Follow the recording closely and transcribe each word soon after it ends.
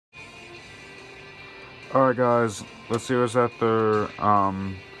Alright guys, let's see what's after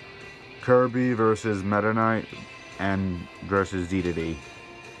Kirby versus Meta Knight and versus D to D.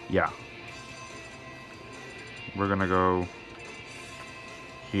 Yeah. We're gonna go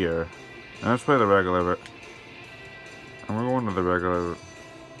here. And let's play the regular and we're going to the regular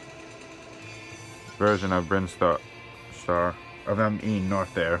version of Brinstar of them in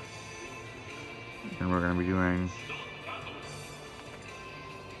North there. And we're gonna be doing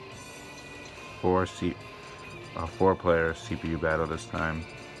four-player CPU battle this time.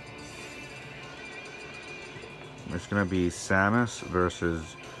 It's gonna be Samus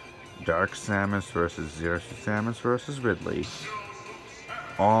versus Dark Samus versus Zero Samus versus Ridley.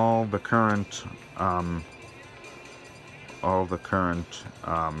 All the current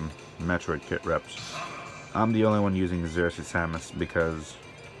Metroid kit reps. I'm the only one using Zero Samus because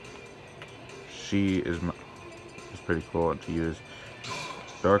she is pretty cool to use.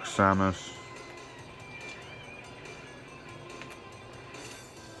 Dark Samus.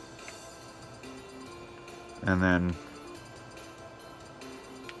 And then,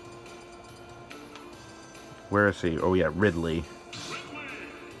 where is he? Oh yeah, Ridley.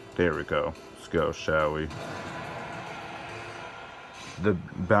 There we go. Let's go, shall we? The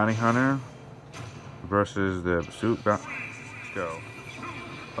Bounty Hunter versus the Suit Bounty. Let's go.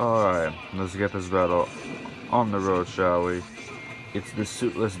 Alright, let's get this battle on the road, shall we? It's the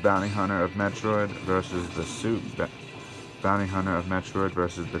Suitless Bounty Hunter of Metroid versus the Bounty Hunter of Metroid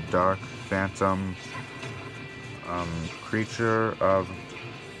versus the Dark Phantom creature of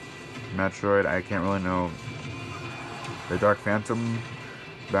Metroid. I can't really know. The Dark Phantom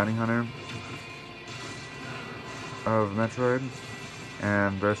Bounty Hunter of Metroid,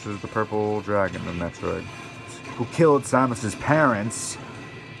 and versus the Purple Dragon of Metroid, who killed Samus's parents.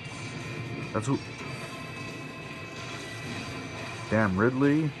 That's who. Damn,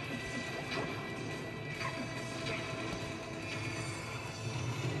 Ridley.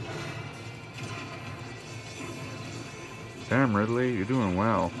 Damn, Ridley, you're doing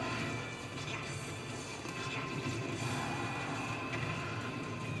well.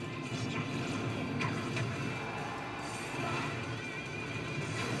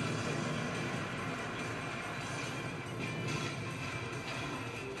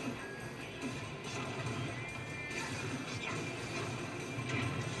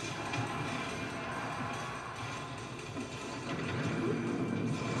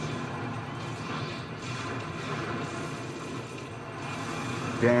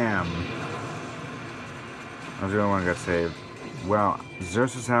 Damn. I was the only one that got saved. Wow, Zero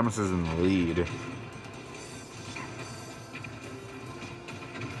Samus is in the lead.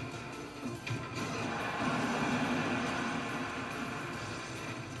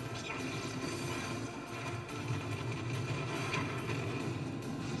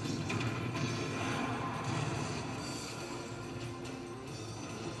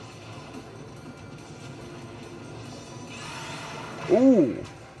 Ooh,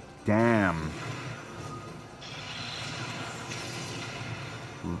 damn.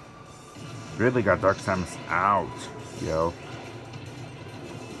 Ridley got Dark Samus out, yo.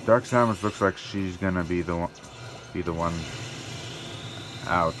 Dark Samus looks like she's gonna be the one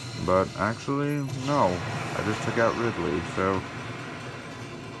out, but actually, no. I just took out Ridley, so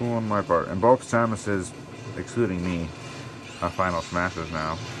cool on my part. And both Samuses, excluding me, are final smashes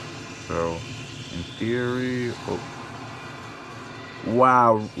now. So, in theory, oh.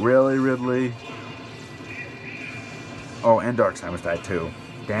 Wow, really, Ridley? Oh, and Dark Samus died too.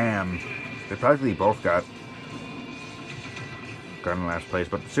 Damn. They practically both got in last place.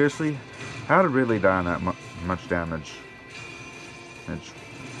 But seriously, how did Ridley die on that much damage?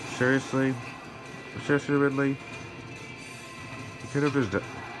 Seriously? Seriously, Ridley? You could have just...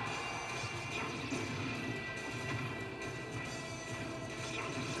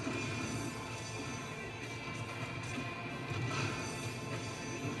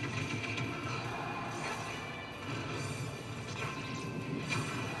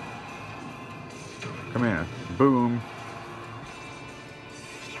 Come here. Boom.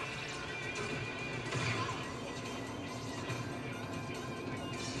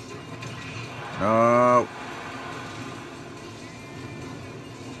 No.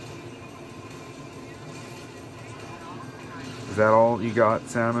 Is that all you got,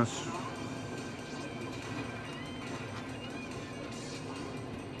 Samus?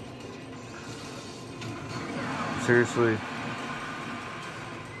 Seriously?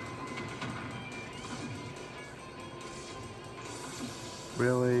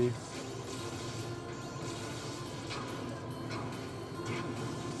 Really?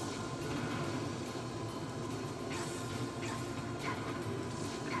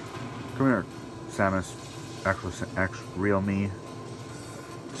 Come here. Samus, actual real me,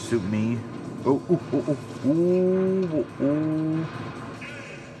 suit me. Oh, ooh, ooh, ooh, ooh, ooh.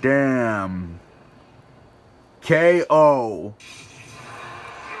 Damn. KO.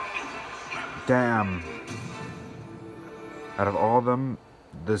 Damn. Out of all of them,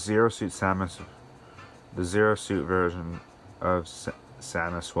 the Zero Suit Samus, the Zero Suit version of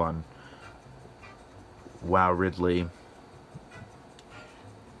Samus won. Wow, Ridley.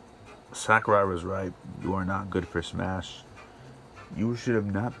 Sakurai was right. You are not good for Smash. You should have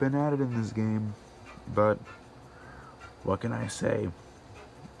not been at it in this game. But what can I say?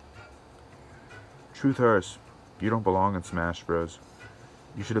 Truth hurts. You don't belong in Smash Bros.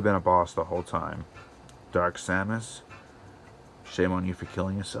 You should have been a boss the whole time. Dark Samus. Shame on you for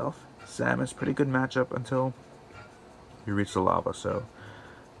killing yourself. Samus, pretty good matchup until you reach the lava, so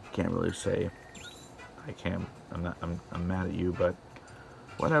can't really say I'm mad at you, but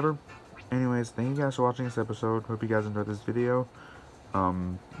whatever. Anyways, thank you guys for watching this episode. Hope you guys enjoyed this video.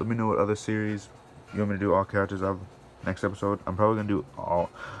 Let me know what other series you want me to do all characters of next episode. I'm probably gonna do all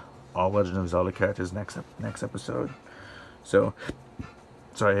Legend of Zelda characters next episode. So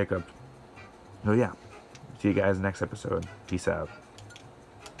sorry, hiccup. So yeah, see you guys next episode. Peace out.